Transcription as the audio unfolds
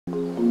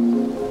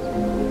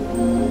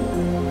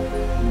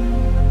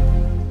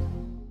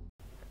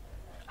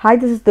Hi,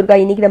 this is Durga.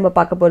 இன்னைக்கு நம்ம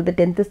பார்க்க போறது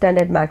 10th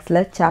standard mathsல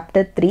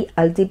chapter 3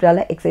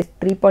 algebraல exercise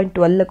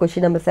 3.12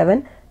 question number 7.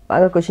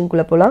 வாங்க question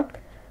குள்ள போலாம்.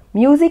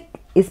 Music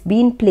is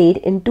being played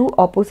in two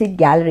opposite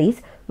galleries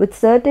with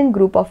certain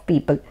group of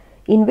people,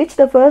 in which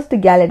the first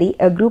gallery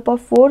a group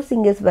of 4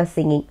 singers were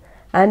singing,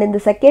 and in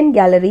the second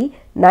gallery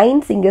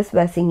 9 singers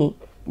were singing.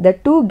 The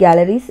two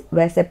galleries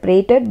were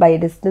separated by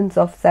a distance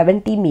of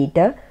 70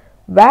 meters.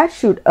 Where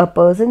should a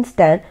person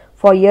stand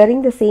for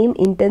hearing the same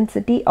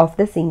intensity of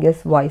the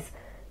singer's voice?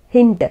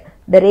 Hint: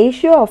 the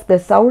ratio of the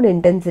sound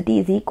intensity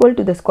is equal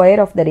to the square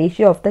of the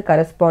ratio of the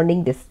corresponding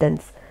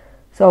distance.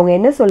 So அவங்க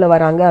என்ன சொல்ல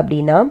வராங்க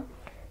அப்படின்னா,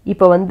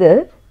 இப்போ வந்து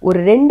ஒரு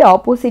ரெண்டு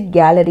opposite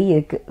gallery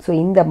இருக்கு. ஸோ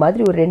இந்த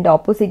மாதிரி ஒரு ரெண்டு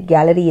ஆப்போசிட்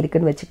கேலரி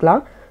இருக்குன்னு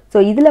வச்சுக்கலாம். ஸோ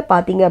இதில்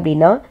பார்த்தீங்க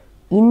அப்படின்னா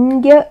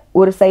இங்கே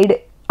ஒரு சைடு,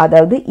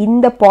 அதாவது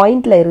இந்த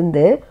பாயிண்ட்ல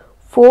இருந்து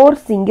 4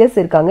 சிங்கர்ஸ்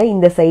இருக்காங்க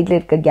இந்த சைடில்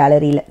இருக்க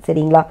கேலரியில்,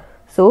 சரிங்களா?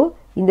 ஸோ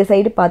இந்த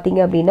சைடு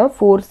பார்த்தீங்க அப்படின்னா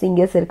 4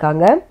 சிங்கர்ஸ்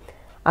இருக்காங்க.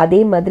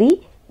 அதே மாதிரி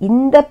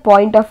இந்த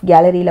பாயிண்ட் ஆஃப்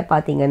கேலரியில்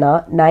பார்த்தீங்கன்னா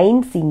 9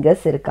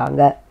 சிங்கர்ஸ்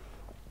இருக்காங்க.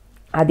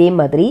 அதே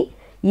மாதிரி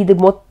இது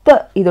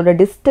இதோட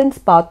டிஸ்டன்ஸ்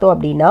பார்த்தோம்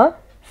அப்படின்னா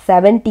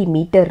 70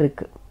 மீட்டர்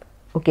இருக்கு.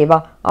 ஓகேவா?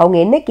 அவங்க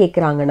என்ன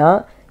கேட்குறாங்கன்னா,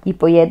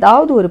 இப்போ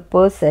ஏதாவது ஒரு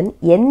பர்சன்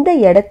எந்த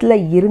இடத்துல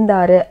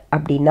இருந்தாரு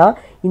அப்படின்னா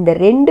இந்த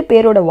ரெண்டு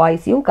பேரோட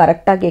வாய்ஸையும்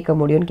கரெக்டாக கேட்க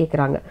முடியும்னு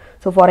கேட்குறாங்க.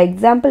 ஸோ ஃபார்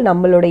எக்ஸாம்பிள்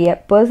நம்மளுடைய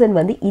பர்சன்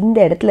வந்து இந்த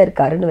இடத்துல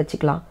இருக்காருன்னு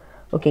வச்சுக்கலாம்.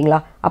 ஓகேங்களா?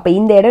 அப்போ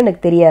இந்த இடம்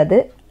எனக்கு தெரியாது,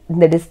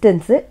 இந்த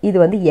டிஸ்டன்ஸு இது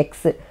வந்து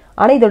எக்ஸு.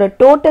 ஆனால் இதோட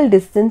டோட்டல்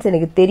டிஸ்டன்ஸ்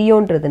எனக்கு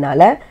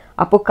தெரியுன்றதுனால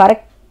அப்போ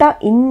கரெக்டாக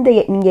இங்கே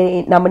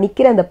நம்ம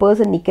நிற்கிற அந்த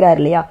பர்சன் நிற்கிறார்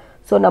இல்லையா?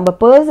 ஸோ நம்ம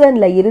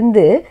பர்சனில்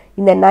இருந்து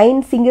இந்த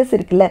 9 சிங்கர்ஸ்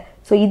இருக்குல்ல,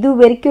 ஸோ இது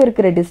வரைக்கும்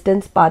இருக்கிற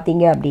டிஸ்டன்ஸ்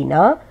பார்த்தீங்க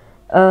அப்படின்னா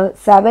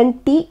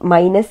 70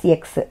 மைனஸ்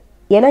எக்ஸ்.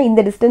 ஏன்னா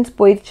இந்த டிஸ்டன்ஸ்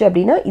போயிடுச்சு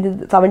அப்படின்னா இது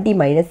 70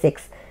 மைனஸ்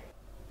எக்ஸ்.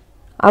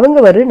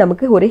 அவங்க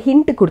நமக்கு ஒரு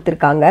ஹிண்ட்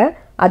கொடுத்துருக்காங்க.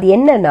 அது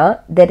என்னன்னா,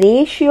 the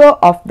ratio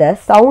of the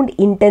sound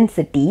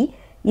intensity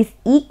is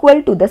equal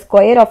to the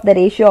square of the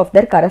ratio of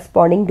their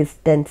corresponding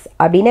distance.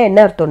 அப்படின்னா என்ன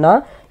அர்த்தம்னா,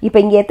 இப்போ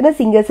இங்கே எத்தனை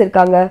சிங்கர்ஸ்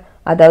இருக்காங்க,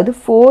 அதாவது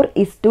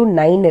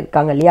 4:9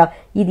 இருக்காங்க இல்லையா?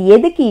 இது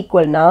எதுக்கு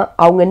ஈக்குவல்னா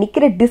அவங்க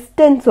நிற்கிற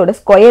டிஸ்டன்ஸோட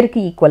ஸ்கொயருக்கு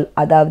ஈக்குவல்.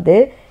 அதாவது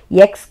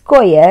X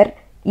square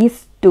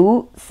is to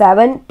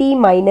 70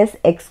 minus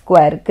X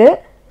ஸ்கொயருக்கு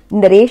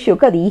இந்த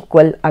ரேஷியோக்கு அது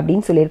ஈக்குவல்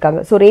அப்படின்னு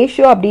சொல்லியிருக்காங்க. ஸோ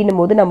ரேஷியோ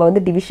அப்படின்னும் போது நம்ம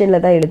வந்து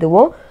டிவிஷனில் தான்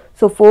எழுதுவோம்.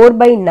 So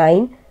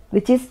 4/9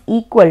 which is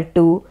equal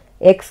to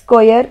x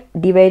square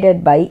divided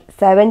by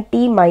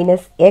 70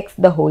 minus x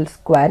the whole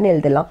square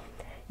எழுதலாம்.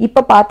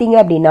 இப்போ பார்த்தீங்க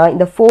அப்படின்னா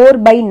இந்த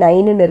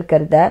 4/9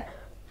 இருக்கிறத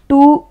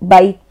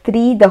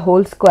 2/3 the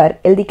whole square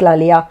எழுதிக்கலாம்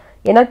இல்லையா?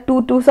 ஏன்னா 2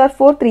 2s are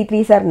 4, 3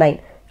 3s are 9.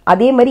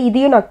 அதே மாதிரி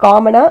இதையும் நான்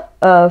காமனாக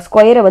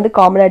ஸ்கொயரை வந்து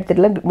காமனாக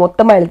எடுத்துடலாம்,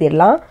 மொத்தமாக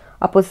எழுதிடலாம்.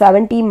 அப்போ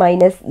 70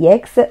 minus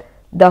x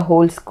the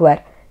whole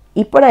square.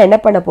 இப்போ நான் என்ன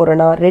பண்ண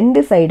போகிறேன்னா,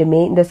 ரெண்டு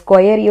சைடுமே இந்த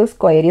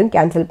ஸ்கொயரையும்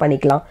கேன்சல்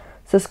பண்ணிக்கலாம்.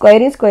 ஸோ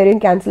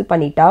ஸ்கொயரையும் கேன்சல்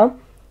பண்ணிட்டா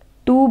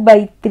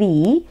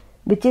 2/3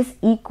 which is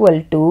equal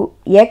to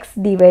x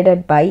divided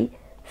by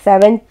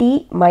 70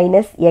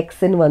 minus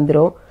xன்னு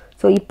வந்துடும்.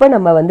 ஸோ இப்போ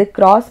நம்ம வந்து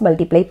கிராஸ்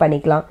மல்டிப்ளை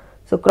பண்ணிக்கலாம்.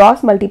 ஸோ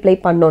கிராஸ் மல்டிப்ளை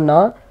பண்ணோன்னா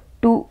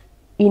 2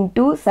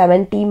 into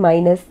 70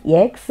 minus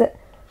x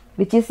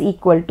which is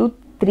equal to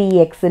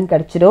 3xன்னு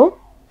கிடச்சிடும்.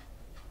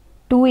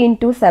 2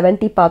 into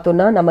 70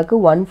 பார்த்தோன்னா நமக்கு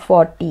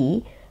 140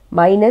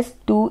 minus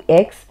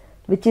 2x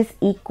which is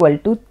equal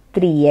to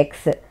 3x.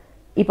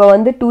 இப்போ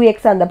வந்து 2x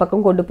அந்த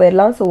பக்கம் கொண்டு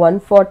போயிடலாம். So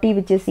 140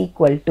 which is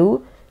equal to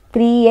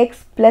 3x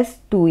plus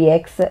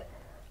 2x.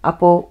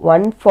 அப்போது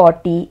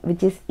 140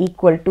 which is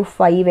equal to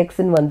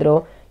 5xன்னு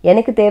வந்துடும்.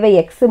 எனக்கு தேவை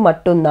x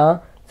மட்டும்தான்.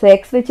 So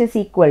x which is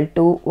equal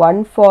to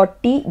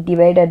 140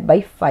 divided by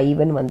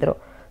 5ன்னு வந்துடும்.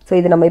 ஸோ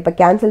இது நம்ம இப்போ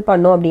கேன்சல்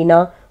பண்ணோம் அப்படின்னா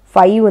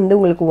 5 வந்து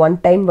உங்களுக்கு 1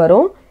 டைம்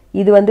வரும்.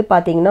 இது வந்து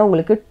பார்த்தீங்கன்னா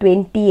உங்களுக்கு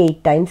 28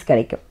 டைம்ஸ்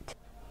கிடைக்கும்.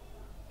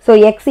 ஸோ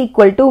எக்ஸ்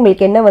ஈக்குவல் டு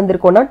உங்களுக்கு என்ன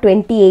வந்திருக்கோன்னா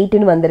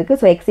 28ன்னு வந்திருக்கு.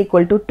 So X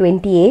equal to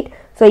 28.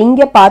 So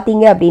இங்கே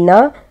பார்த்தீங்க அப்படின்னா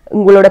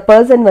உங்களோட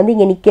பர்சன் வந்து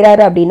இங்கே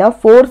நிற்கிறாரு அப்படின்னா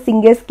 4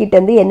 சிங்கர்ஸ் கிட்ட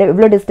இருந்து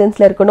எவ்வளோ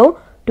டிஸ்டன்ஸில் இருக்கணும்,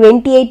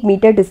 28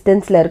 மீட்டர்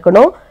டிஸ்டன்ஸில்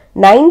இருக்கணும்.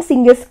 9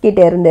 சிங்கர்ஸ் கிட்ட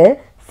இருந்து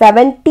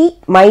 70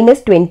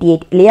 மைனஸ்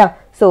 28 இல்லையா?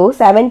 ஸோ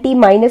 70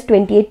 மைனஸ்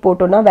 28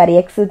 போட்டோன்னா வேறு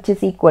X which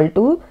is equal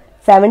to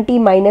 70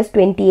 minus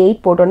 28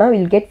 போட்டோன்னா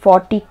will get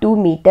 42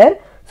 metre.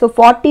 So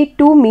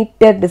 42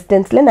 metre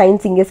டிஸ்டன்ஸில் 9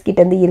 சிங்கர்ஸ் கிட்ட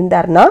இருந்து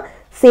இருந்தாருன்னா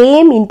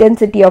சேம்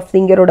இன்டென்சிட்டி ஆஃப்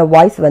சிங்கரோட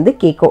வாய்ஸ் வந்து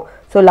கேட்கும்.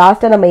 ஸோ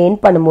லாஸ்ட்டாக நம்ம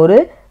என் பண்ணும்போது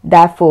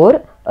therefore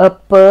a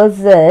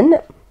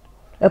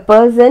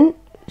person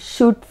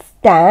should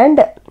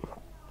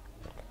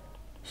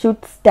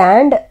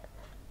stand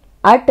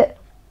at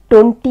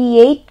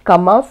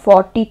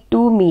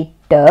 28,42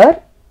 meter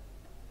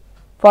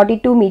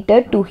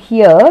to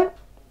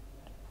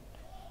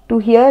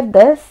hear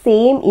the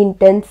same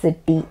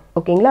intensity.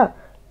 ஓகேங்களா?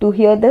 to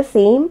hear the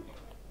same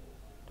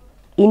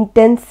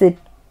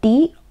intensity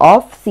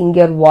of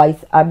singer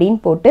voice அப்படின்னு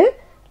போட்டு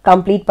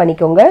கம்ப்ளீட்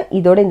பண்ணிக்கோங்க.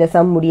 இதோட இந்த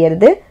சம்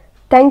முடியறது.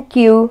 Thank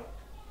you.